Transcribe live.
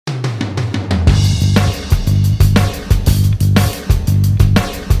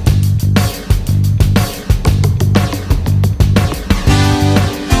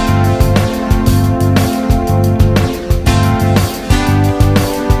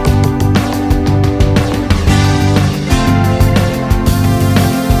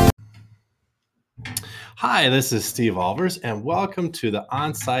Hi, this is Steve Alvers, and welcome to the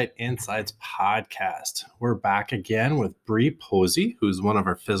Onsite Insights podcast. We're back again with Bree Posey, who's one of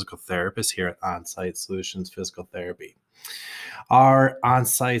our physical therapists here at Onsite Solutions Physical Therapy. Our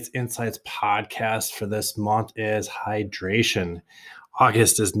Onsite Insights podcast for this month is hydration.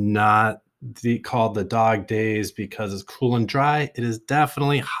 August is not called the dog days because it's cool and dry. It is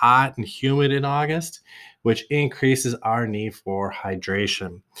definitely hot and humid in August, which increases our need for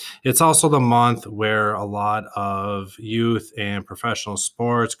hydration. It's also the month where a lot of youth and professional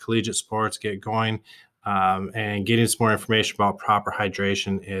sports, collegiate sports get going. And getting some more information about proper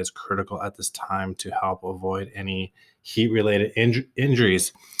hydration is critical at this time to help avoid any heat-related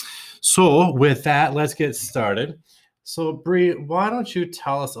injuries. So with that, let's get started. So Bree, why don't you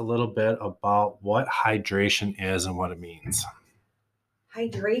tell us a little bit about what hydration is and what it means?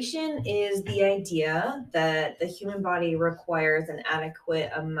 Hydration is the idea that the human body requires an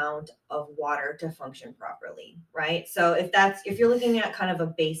adequate amount of water to function properly, right? So if you're looking at kind of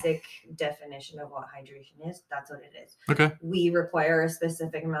a basic definition of what hydration is, that's what it is. Okay. We require a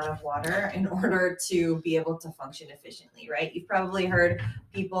specific amount of water in order to be able to function efficiently, right? You've probably heard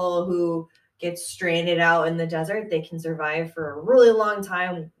people who get stranded out in the desert, they can survive for a really long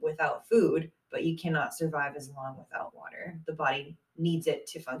time without food, but you cannot survive as long without water. The body needs it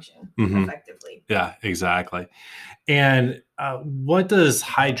to function effectively. Yeah, exactly. And what does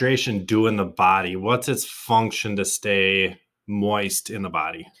hydration do in the body? What's its function to stay moist in the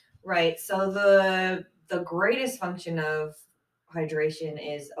body? Right. So the greatest function of hydration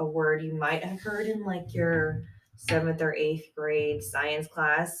is a word you might have heard in like your 7th or 8th grade science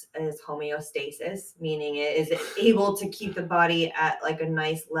class is homeostasis, meaning it is able to keep the body at like a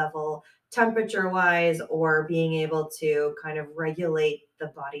nice level temperature wise, or being able to kind of regulate the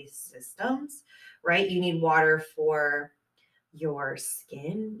body's systems, right? You need water for your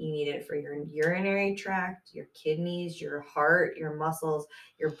skin, you need it for your urinary tract, your kidneys, your heart, your muscles,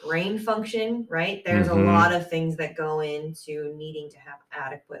 your brain function, right? There's a lot of things that go into needing to have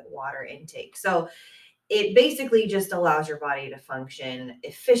adequate water intake. So it basically just allows your body to function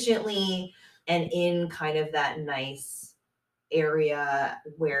efficiently and in kind of that nice area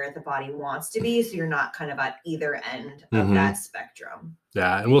where the body wants to be, so you're not kind of at either end of that spectrum.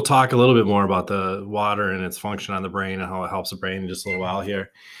 Yeah, and we'll talk a little bit more about the water and its function on the brain and how it helps the brain in just a little while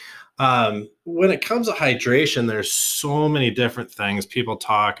here. When it comes to hydration, there's so many different things people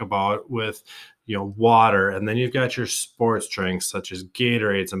talk about with, water, and then you've got your sports drinks such as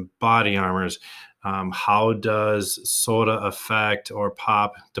Gatorades and Body Armors. How does soda affect or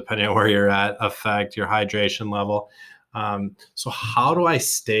pop, depending on where you're at, affect your hydration level? So how do I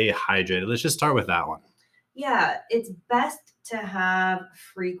stay hydrated? Let's just start with that one. Yeah, it's best to have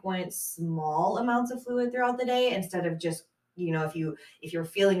frequent small amounts of fluid throughout the day instead of just, if you're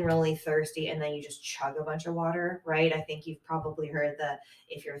feeling really thirsty and then you just chug a bunch of water, right? I think you've probably heard that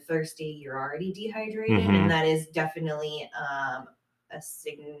if you're thirsty, you're already dehydrated, and that is definitely a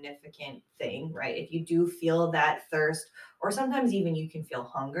significant thing, right? If you do feel that thirst, or sometimes even you can feel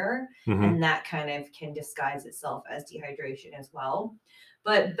hunger, and that kind of can disguise itself as dehydration as well.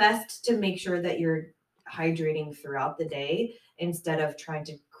 But best to make sure that you're hydrating throughout the day instead of trying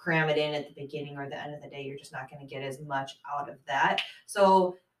to cram it in at the beginning or the end of the day. You're just not going to get as much out of that.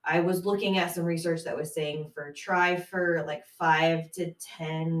 So I was looking at some research that was saying try for like 5 to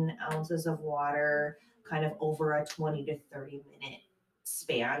 10 ounces of water kind of over a 20 to 30 minute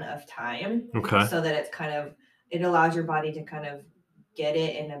span of time. Okay. So that it allows your body to kind of get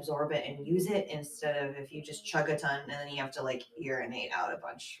it and absorb it and use it, instead of if you just chug a ton and then you have to like urinate out a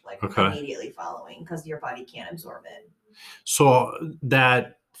bunch immediately following, because your body can't absorb it. So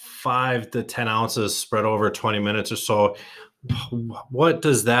that 5 to 10 ounces spread over 20 minutes or so, what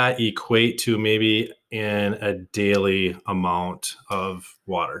does that equate to maybe in a daily amount of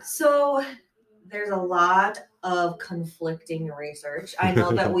water? So there's a lot of conflicting research. I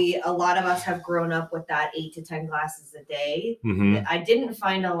know that a lot of us have grown up with that 8 to 10 glasses a day. I didn't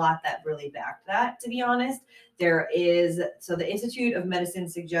find a lot that really backed that, to be honest. So the Institute of Medicine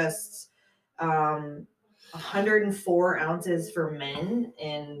suggests 104 ounces for men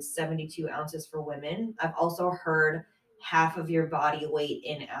and 72 ounces for women. I've also heard half of your body weight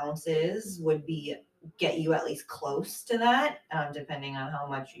in ounces would get you at least close to that, depending on how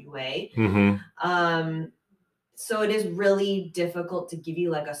much you weigh. So it is really difficult to give you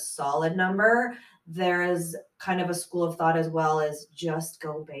like a solid number. There's kind of a school of thought as well as just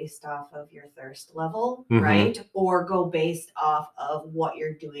go based off of your thirst level, right? Or go based off of what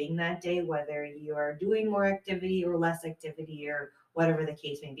you're doing that day, whether you are doing more activity or less activity or whatever the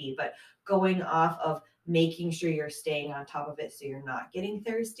case may be. But going off of making sure you're staying on top of it so you're not getting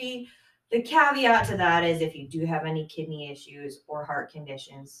thirsty, The caveat to that is if you do have any kidney issues or heart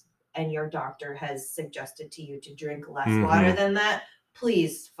conditions and your doctor has suggested to you to drink less water than that,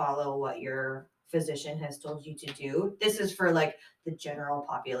 please follow what your physician has told you to do. This is for like the general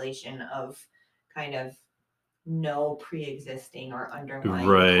population of kind of no pre-existing or underlying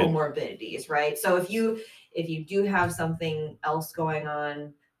Right. comorbidities, right? So if you do have something else going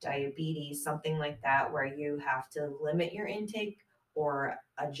on, diabetes, something like that, where you have to limit your intake or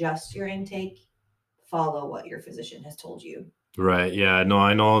adjust your intake, follow what your physician has told you. Right. Yeah. No,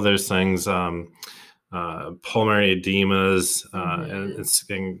 I know there's things, pulmonary edemas,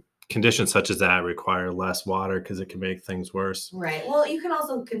 and conditions such as that require less water because it can make things worse. Right. Well, you can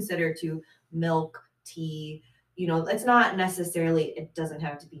also consider to milk, tea. It's not necessarily, it doesn't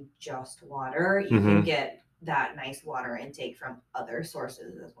have to be just water. You can get that nice water intake from other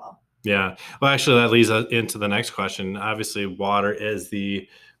sources as well. Yeah. Well, actually, that leads us into the next question. Obviously, water is the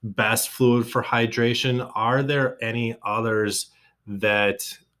best fluid for hydration. Are there any others that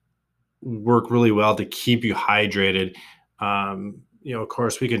work really well to keep you hydrated? Of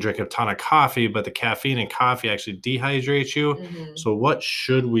course, we can drink a ton of coffee, but the caffeine in coffee actually dehydrates you. So, what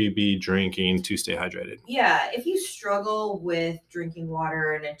should we be drinking to stay hydrated? Yeah, if you struggle with drinking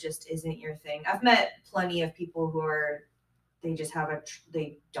water and it just isn't your thing, I've met plenty of people who are they just have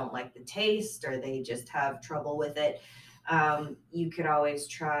they don't like the taste or they just have trouble with it. You could always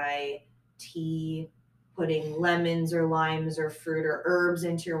try tea, putting lemons or limes or fruit or herbs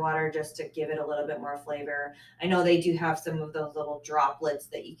into your water just to give it a little bit more flavor. I know they do have some of those little droplets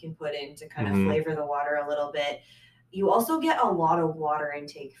that you can put in to kind of flavor the water a little bit. You also get a lot of water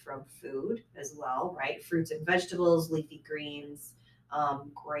intake from food as well, right? Fruits and vegetables, leafy greens,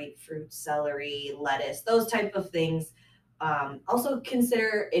 grapefruit, celery, lettuce, those type of things. Also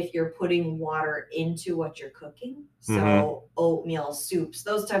consider if you're putting water into what you're cooking. So oatmeal, soups,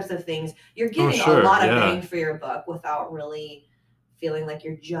 those types of things. You're getting a lot of bang for your buck without really feeling like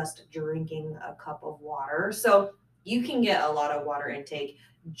you're just drinking a cup of water. So you can get a lot of water intake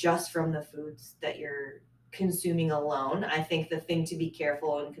just from the foods that you're consuming alone. I think the thing to be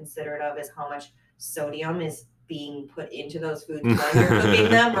careful and considerate of is how much sodium is being put into those foods when you're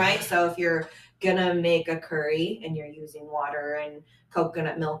cooking them, right? So if you're gonna make a curry and you're using water and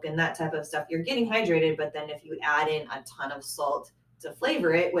coconut milk and that type of stuff, you're getting hydrated. But then if you add in a ton of salt to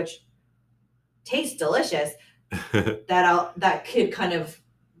flavor it, which tastes delicious, that could kind of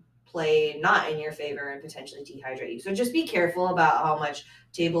play not in your favor and potentially dehydrate you. So just be careful about how much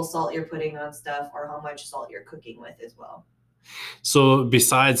table salt you're putting on stuff or how much salt you're cooking with as well. So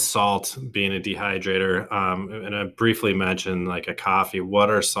besides salt being a dehydrator, and I briefly mentioned like a coffee, what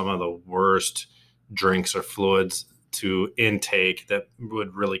are some of the worst drinks or fluids to intake that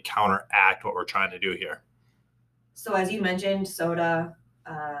would really counteract what we're trying to do here? So as you mentioned, soda,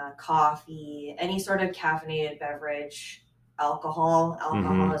 coffee, any sort of caffeinated beverage, alcohol.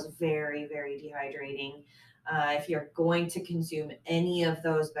 Alcohol is very, very dehydrating. If you're going to consume any of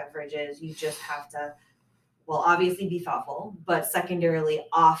those beverages, you just have to, well, obviously be thoughtful, but secondarily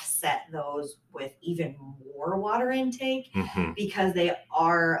offset those with even more water intake because they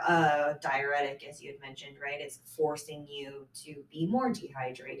are a diuretic, as you had mentioned, right? It's forcing you to be more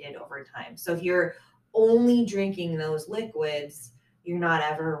dehydrated over time. So if you're only drinking those liquids, you're not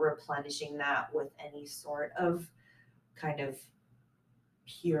ever replenishing that with any sort of kind of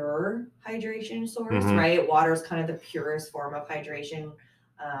pure hydration source, right? Water is kind of the purest form of hydration.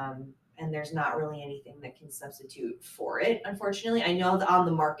 And there's not really anything that can substitute for it, unfortunately. I know that on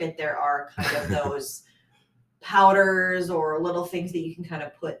the market there are kind of those powders or little things that you can kind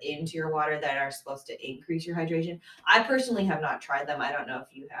of put into your water that are supposed to increase your hydration. I personally have not tried them. I don't know if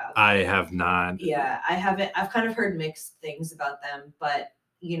you have. I have not. Yeah, I haven't. I've kind of heard mixed things about them, but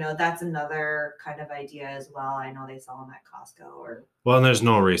that's another kind of idea as well. I know they sell them at Costco or. Well, and there's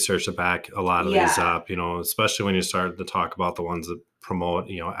no research to back a lot of these up, especially when you start to talk about the ones that promote,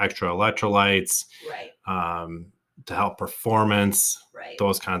 extra electrolytes, right, to help performance, right,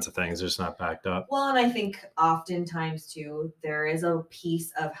 those kinds of things. They're just not backed up. Well, and I think oftentimes too, there is a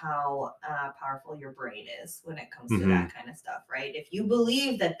piece of how powerful your brain is when it comes to that kind of stuff, right? If you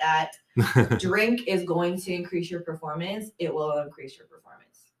believe that drink is going to increase your performance, it will increase your performance.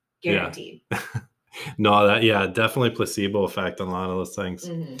 Guaranteed. Yeah. No, definitely placebo effect on a lot of those things.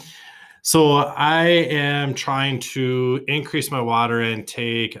 So I am trying to increase my water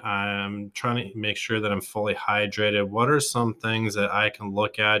intake. I'm trying to make sure that I'm fully hydrated. What are some things that I can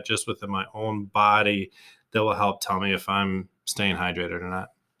look at just within my own body that will help tell me if I'm staying hydrated or not?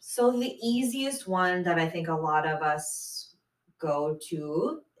 So the easiest one that I think a lot of us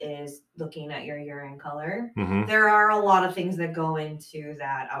go-to is looking at your urine color. Mm-hmm. There are a lot of things that go into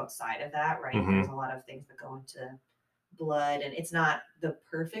that outside of that, right? Mm-hmm. There's a lot of things that go into blood, and it's not the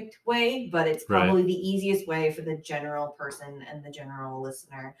perfect way, but it's Right. probably the easiest way for the general person and the general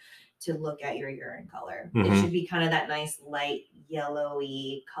listener to look at your urine color. Mhm. It should be kind of that nice light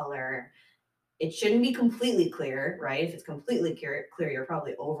yellowy color. It shouldn't be completely clear, right? If it's completely clear, you're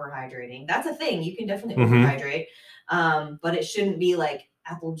probably overhydrating. That's a thing. You can definitely Mhm. overhydrate, but it shouldn't be like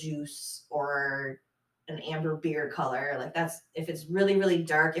apple juice or an amber beer color. Like that's if it's really, really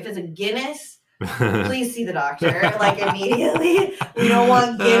dark. If it's a Guinness, please see the doctor like immediately. We don't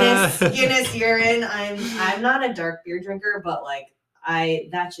want Guinness urine. I'm not a dark beer drinker, but like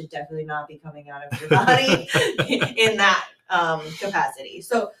that should definitely not be coming out of your body in that capacity.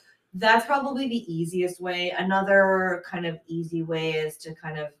 So that's probably the easiest way. Another kind of easy way is to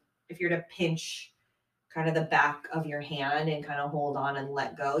kind of, if you're to pinch kind of the back of your hand and kind of hold on and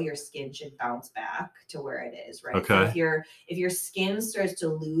let go, your skin should bounce back to where it is, right? So Okay. if your skin starts to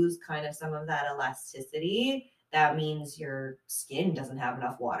lose kind of some of that elasticity, that means your skin doesn't have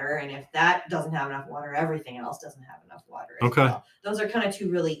enough water. And if that doesn't have enough water, everything else doesn't have enough water as Okay. well. Those are kind of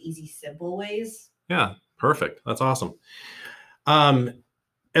two really easy, simple ways. Yeah, perfect. That's awesome.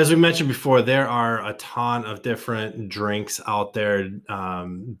 As we mentioned before, there are a ton of different drinks out there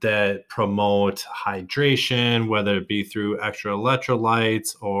that promote hydration, whether it be through extra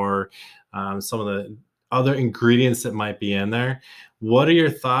electrolytes or some of the other ingredients that might be in there. What are your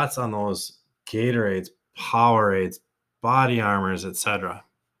thoughts on those Gatorades, Powerades, Body Armors, etc.?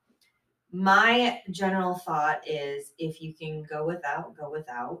 My general thought is if you can go without, go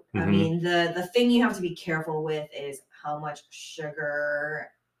without. I Mhm. mean, the thing you have to be careful with is how much sugar.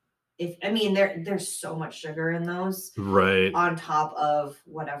 There's so much sugar in those, Right. on top of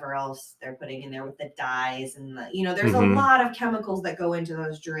whatever else they're putting in there with the dyes and there's Mhm. a lot of chemicals that go into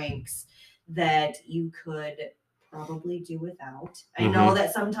those drinks that you could probably do without. I know Mhm.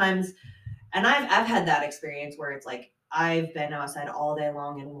 that sometimes, and I've had that experience where it's like I've been outside all day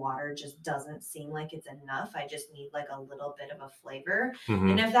long and water just doesn't seem like it's enough. I just need like a little bit of a flavor.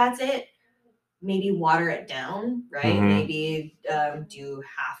 And Mhm. if that's it, maybe water it down, right? Mhm. Maybe do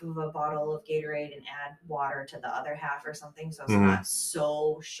half of a bottle of Gatorade and add water to the other half or something, so it's Mhm. not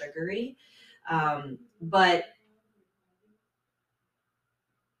so sugary. But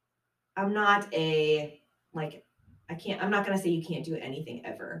I'm not I'm not going to say you can't do anything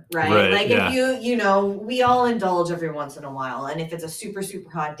ever, right? Right, Like yeah. if we all indulge every once in a while. And if it's a super, super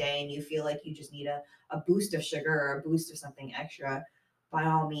hot day and you feel like you just need a boost of sugar or a boost of something extra, by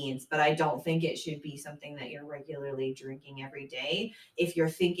all means. But I don't think it should be something that you're regularly drinking every day if you're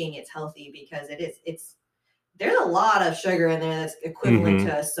thinking it's healthy, because there's a lot of sugar in there that's equivalent Mhm.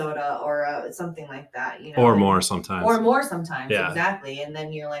 to a soda or something like that, Or and- more sometimes. or more sometimes, Yeah. Exactly. And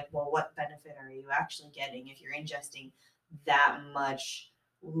then you're like, well, what benefit are you actually getting if you're ingesting that much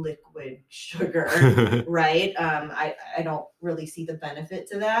liquid sugar, right? I don't really see the benefit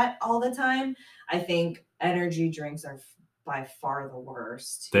to that all the time. I think energy drinks are by far the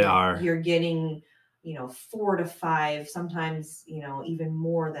worst. They are. You're getting, 4 to 5, sometimes, even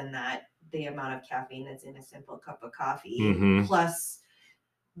more than that, the amount of caffeine that's in a simple cup of coffee, Mhm. plus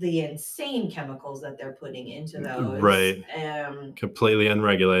the insane chemicals that they're putting into those. Right. Completely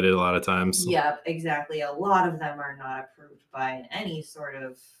unregulated a lot of times. Yep, exactly. A lot of them are not approved by any sort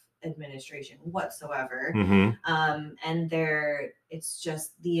of administration whatsoever. Mhm. And it's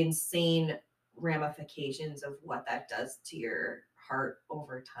just the insane ramifications of what that does to your heart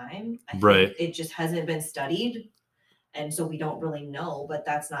over time. I Right. think it just hasn't been studied. And so we don't really know, but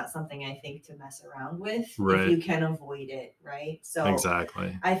that's not something I think to mess around with Right. if you can avoid it, right? So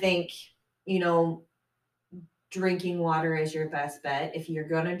Exactly. I think, drinking water is your best bet. If you're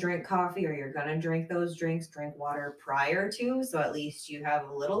going to drink coffee or you're going to drink those drinks, drink water prior to, so at least you have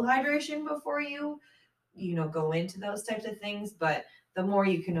a little hydration before you go into those types of things. But the more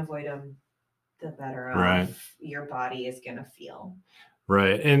you can avoid them, the better Right. off your body is going to feel.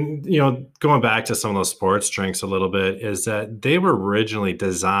 Right. And, going back to some of those sports drinks a little bit, is that they were originally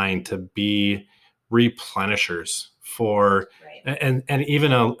designed to be replenishers for, Right. and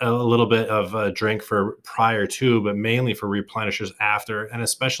even a little bit of a drink for prior to, but mainly for replenishers after, and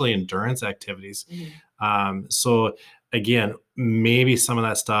especially endurance activities. Mhm. So again, maybe some of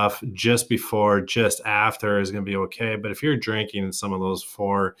that stuff just before, just after is going to be okay. But if you're drinking some of those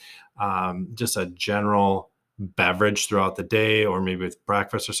for just a general beverage throughout the day, or maybe with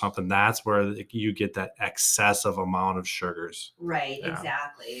breakfast or something, that's where you get that excessive amount of sugars. Right. Yeah.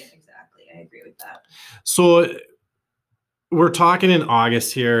 Exactly. I agree with that. So we're talking in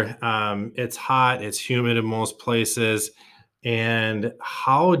August here. It's hot, it's humid in most places. And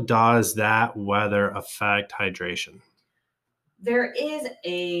how does that weather affect hydration? There is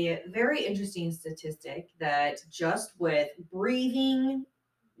a very interesting statistic that just with breathing,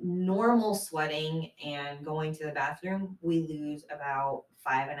 normal sweating, and going to the bathroom, we lose about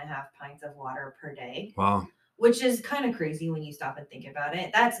 5.5 pints of water per day, Wow. which is kind of crazy when you stop and think about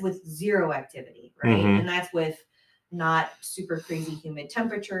it. That's with zero activity, right? Mm-hmm. And that's with not super crazy humid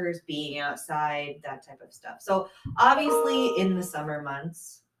temperatures, being outside, that type of stuff. So, obviously, in the summer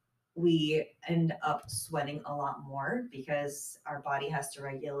months, we end up sweating a lot more because our body has to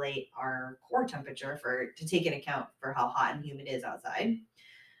regulate our core temperature to take into account for how hot and humid it is outside.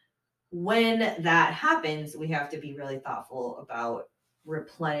 When that happens, we have to be really thoughtful about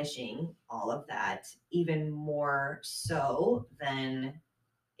replenishing all of that, even more so than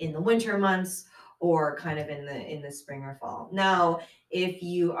in the winter months or kind of in the spring or fall. Now, if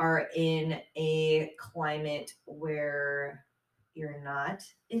you are in a climate where you're not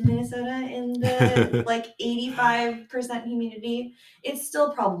in Minnesota in the like 85% humidity, it's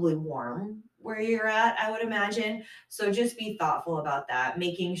still probably warm where you're at, I would imagine. So just be thoughtful about that,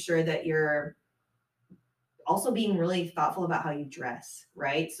 making sure that you're also being really thoughtful about how you dress,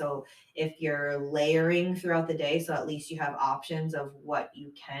 right? So if you're layering throughout the day, so at least you have options of what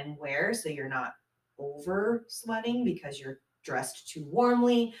you can wear so you're not over sweating because you're dressed too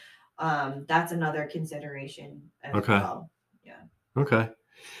warmly. That's another consideration as Okay. well. Yeah. Okay.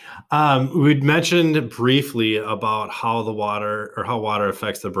 We'd mentioned briefly about how water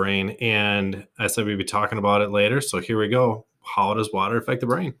affects the brain, and I said we'd be talking about it later. So here we go. How does water affect the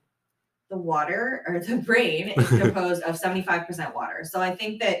brain? The water or the brain is composed of 75% water. So I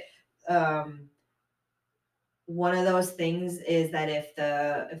think that um, one of those things is that if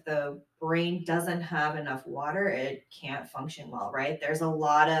the brain doesn't have enough water, it can't function well, right? There's a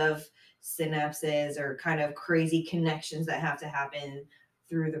lot of synapses or kind of crazy connections that have to happen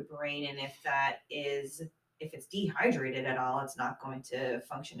through the brain, and if it's dehydrated at all, it's not going to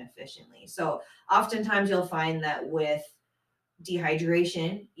function efficiently. So oftentimes you'll find that with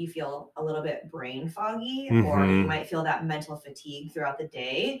dehydration, you feel a little bit brain foggy, or you Mm-hmm. might feel that mental fatigue throughout the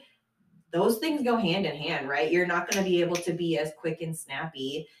day. Those things go hand in hand, right? You're not going to be able to be as quick and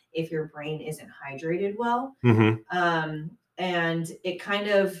snappy if your brain isn't hydrated well. Mm-hmm. And it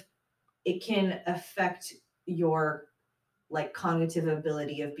can affect your like cognitive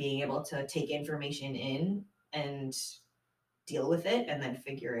ability of being able to take information in and deal with it and then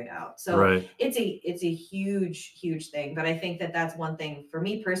figure it out. So Right. it's a huge thing. But I think that that's one thing for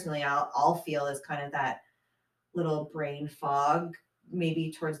me personally. I'll feel is kind of that little brain fog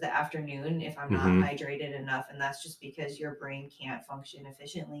maybe towards the afternoon if I'm not Mm-hmm. hydrated enough, and that's just because your brain can't function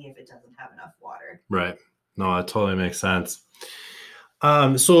efficiently if it doesn't have enough water. Right. No, it totally makes sense.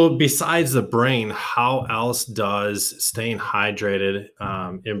 So besides the brain, how else does staying hydrated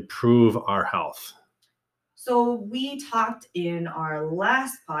improve our health? So we talked in our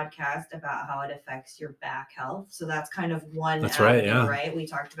last podcast about how it affects your back health. So that's kind of one That's right. avenue, Yeah. right? We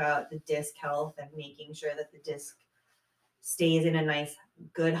talked about the disc health and making sure that the disc stays in a nice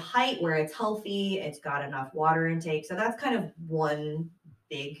good height where it's healthy, it's got enough water intake. So that's kind of one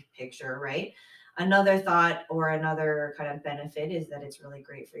big picture, right? Another thought or another kind of benefit is that it's really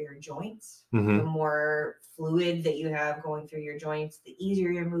great for your joints. The Mm-hmm. more fluid that you have going through your joints, the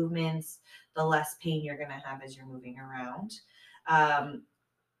easier your movements, the less pain you're going to have as you're moving around. Um,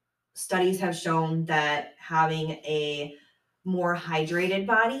 Studies have shown that having a more hydrated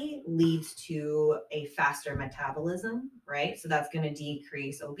body leads to a faster metabolism, right? So that's going to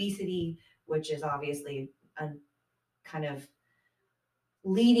decrease obesity, which is obviously a kind of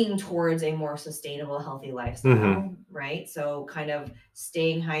leading towards a more sustainable, healthy Mm-hmm. lifestyle, right? So, kind of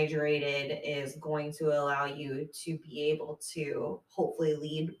staying hydrated is going to allow you to be able to hopefully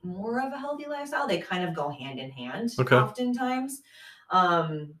lead more of a healthy lifestyle. They kind of go hand in hand Okay. oftentimes.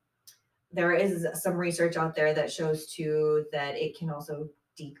 Um, there is some research out there that shows too that it can also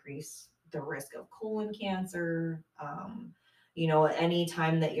decrease the risk of colon cancer.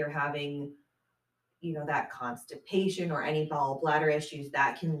 Anytime that you're having, that constipation or any bowel bladder issues,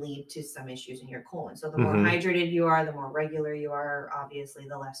 that can lead to some issues in your colon. So the more Mm-hmm. hydrated you are, the more regular you are, obviously,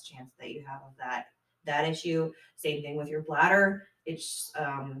 the less chance that you have of that issue. Same thing with your bladder.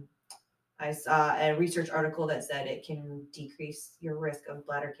 I saw a research article that said it can decrease your risk of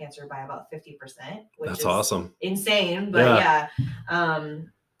bladder cancer by about 50%, which That's is awesome. insane. But Yeah.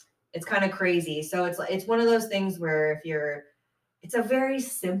 it's kind of crazy. So it's one of those things where it's a very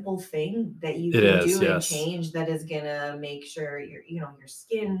simple thing that you It can is. do and Yes. change that is gonna make sure your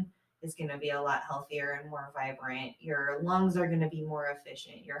skin is gonna be a lot healthier and more vibrant. Your lungs are gonna be more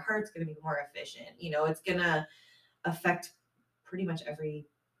efficient. Your heart's gonna be more efficient. It's gonna affect pretty much every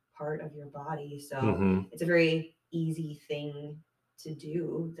part of your body. So Mhm. it's a very easy thing to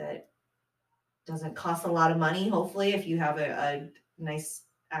do that doesn't cost a lot of money, hopefully, if you have a nice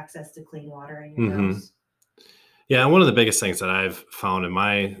access to clean water in your Mhm. house. Yeah, and one of the biggest things that I've found in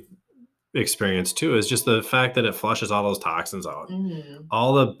my experience too is just the fact that it flushes all those toxins out. Mm-hmm.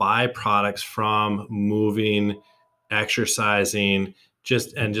 All the byproducts from moving, exercising,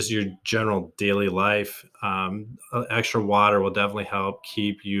 just your general daily life. Extra water will definitely help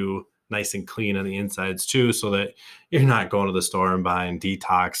keep you nice and clean on the insides too, so that you're not going to the store and buying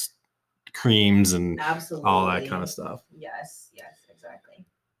detox creams and all that kind of Absolutely. stuff. Yes, exactly.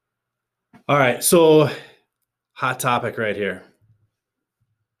 All right, so hot topic right here.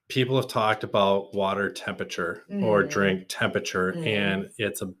 People have talked about water temperature or Mm, drink temperature mm, and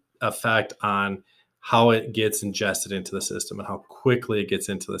its effect on how it gets ingested into the system and how quickly it gets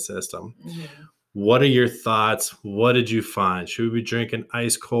into the system. mm-hmm. What are your thoughts? What did you find? Should we be drinking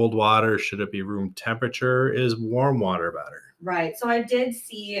ice cold water? Should it be room temperature? Is warm water better? Right. So I did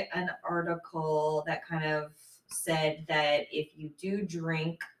see an article that kind of said that if you do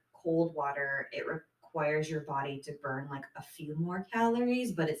drink cold water, it requires your body to burn like a few more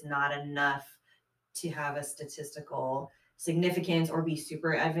calories, but it's not enough to have a statistical significance or be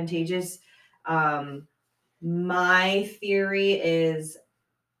super advantageous. Um, my theory is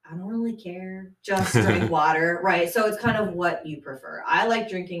I don't really care. Just drink water, right? So it's kind of what you prefer. I like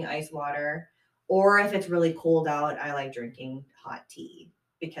drinking ice water, or if it's really cold out, I like drinking hot tea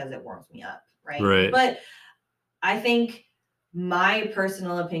because it warms me up, right? Right. But I think my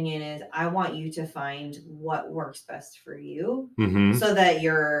personal opinion is I want you to find what works best for you Mm-hmm. so that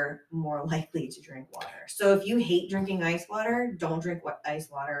you're more likely to drink water. So if you hate drinking ice water, don't drink ice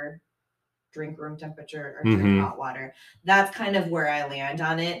water, drink room temperature or drink Mm-hmm. hot water. That's kind of where I land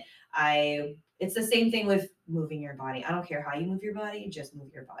on it. It's the same thing with moving your body. I don't care how you move your body, just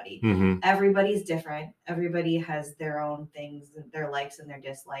move your body. Mm-hmm. Everybody's different. Everybody has their own things, their likes and their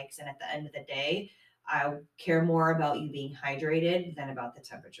dislikes. And at the end of the day, I care more about you being hydrated than about the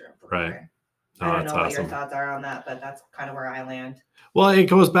temperature of the Right. water. Oh, I don't that's know what your awesome. thoughts are on that, but that's kind of where I land. Well, it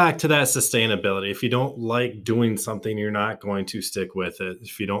goes back to that sustainability. If you don't like doing something, you're not going to stick with it.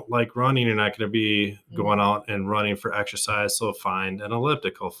 If you don't like running, you're not going to be going out and running for exercise. So find an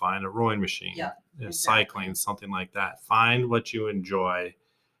elliptical, find a rowing machine, Exactly. cycling, something like that. Find what you enjoy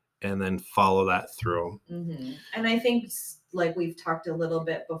and then follow that through. Mm-hmm. And I think, like we've talked a little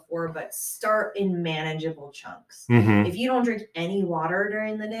bit before, but start in manageable chunks. Mm-hmm. If you don't drink any water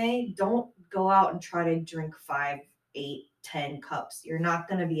during the day, don't go out and try to drink 5, 8, 10 cups. You're not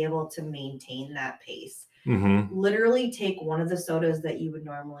going to be able to maintain that pace. Mm-hmm. Literally take one of the sodas that you would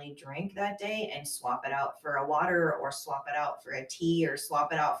normally drink that day and swap it out for a water or swap it out for a tea or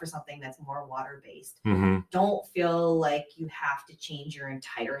swap it out for something that's more water based. Mm-hmm. Don't feel like you have to change your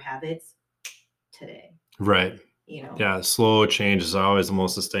entire habits today. Right. You know? Yeah. Slow change is always the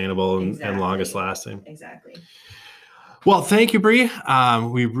most sustainable and longest lasting. Exactly. Well, thank you, Bree.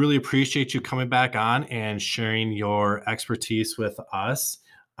 We really appreciate you coming back on and sharing your expertise with us.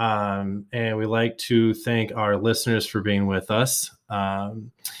 And we like to thank our listeners for being with us.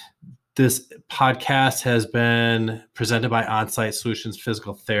 This podcast has been presented by Onsite Solutions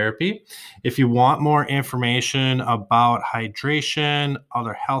Physical Therapy. If you want more information about hydration,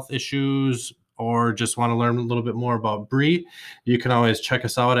 other health issues, or just want to learn a little bit more about Bree, you can always check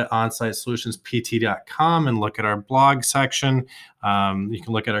us out at onsitesolutionspt.com and look at our blog section. You can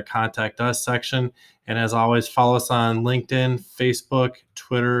look at our contact us section. And as always, follow us on LinkedIn, Facebook,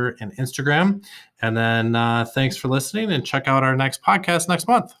 Twitter, and Instagram. And then thanks for listening and check out our next podcast next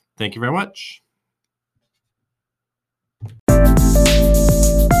month. Thank you very much.